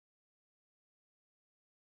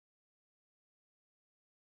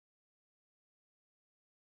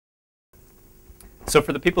So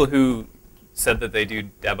for the people who said that they do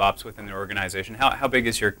DevOps within their organization, how big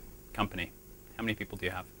is your company? How many people do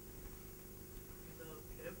you have? The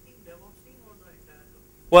dev team, DevOps team, or the entire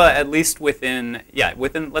company? Well, at least within, yeah,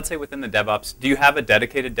 let's say within the DevOps, do you have a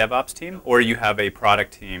dedicated DevOps team, or you have a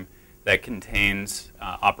product team that contains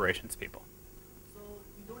operations people? So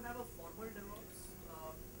we don't have a formal DevOps,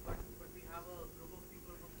 but we have a group of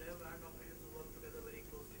people from dev and operations who work together very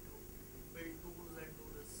closely to build tools and do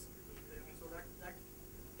this. So that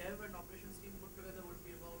dev and operations team put together would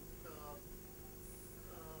be about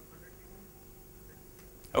 100 people.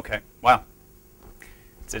 Okay, wow.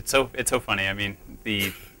 It's so funny. I mean,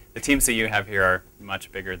 the teams that you have here are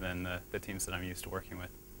much bigger than the teams that I'm used to working with.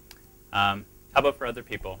 How about for other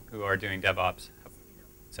people who are doing DevOps?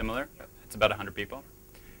 Similar? It's about 100 people.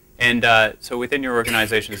 And so within your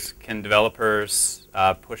organizations, can developers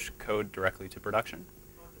push code directly to production?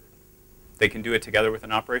 They can do it together with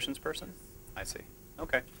an operations person? I see.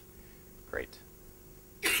 Okay, great.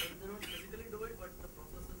 They don't physically do it, but the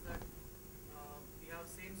process is that we have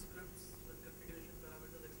same scripts with configuration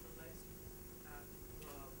parameters externalized, and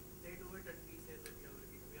they do it, and we say that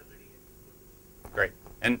we are ready. Great.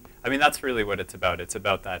 And I mean, that's really what it's about. It's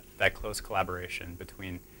about that close collaboration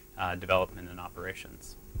between development and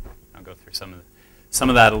operations. I'll go through some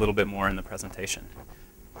of that a little bit more in the presentation.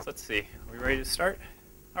 So let's see. Are we ready to start?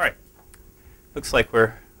 All right. Looks like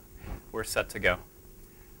we're set to go.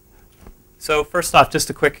 So first off, just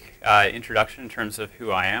a quick introduction in terms of who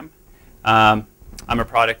I am. I'm a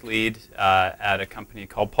product lead at a company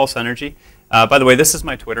called Pulse Energy. By the way, this is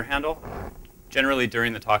my Twitter handle. Generally,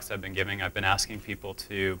 during the talks I've been giving, I've been asking people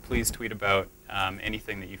to please tweet about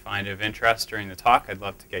anything that you find of interest during the talk. I'd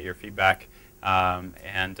love to get your feedback,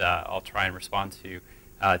 and I'll try and respond to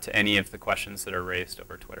any of the questions that are raised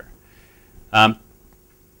over Twitter.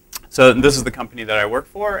 So this is the company that I work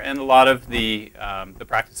for, and a lot of the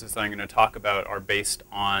practices that I'm going to talk about are based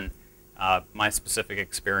on my specific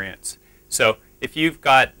experience. So if you've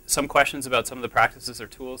got some questions about some of the practices or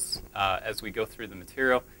tools as we go through the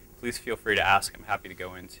material, please feel free to ask. I'm happy to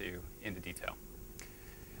go into detail.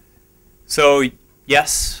 So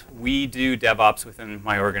yes, we do DevOps within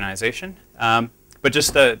my organization. But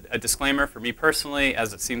just a disclaimer for me personally,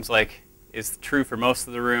 as it seems like is true for most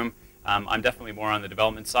of the room, I'm definitely more on the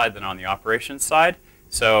development side than on the operations side.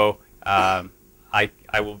 So my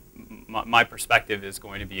perspective is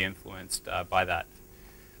going to be influenced by that.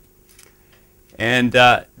 And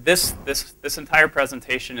this entire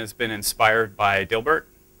presentation has been inspired by Dilbert.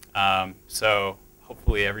 So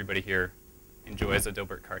hopefully everybody here enjoys a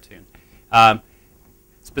Dilbert cartoon.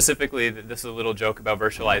 Specifically, this is a little joke about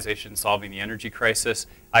virtualization solving the energy crisis.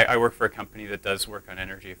 I work for a company that does work on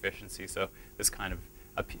energy efficiency, so this kind of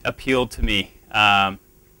appealed to me.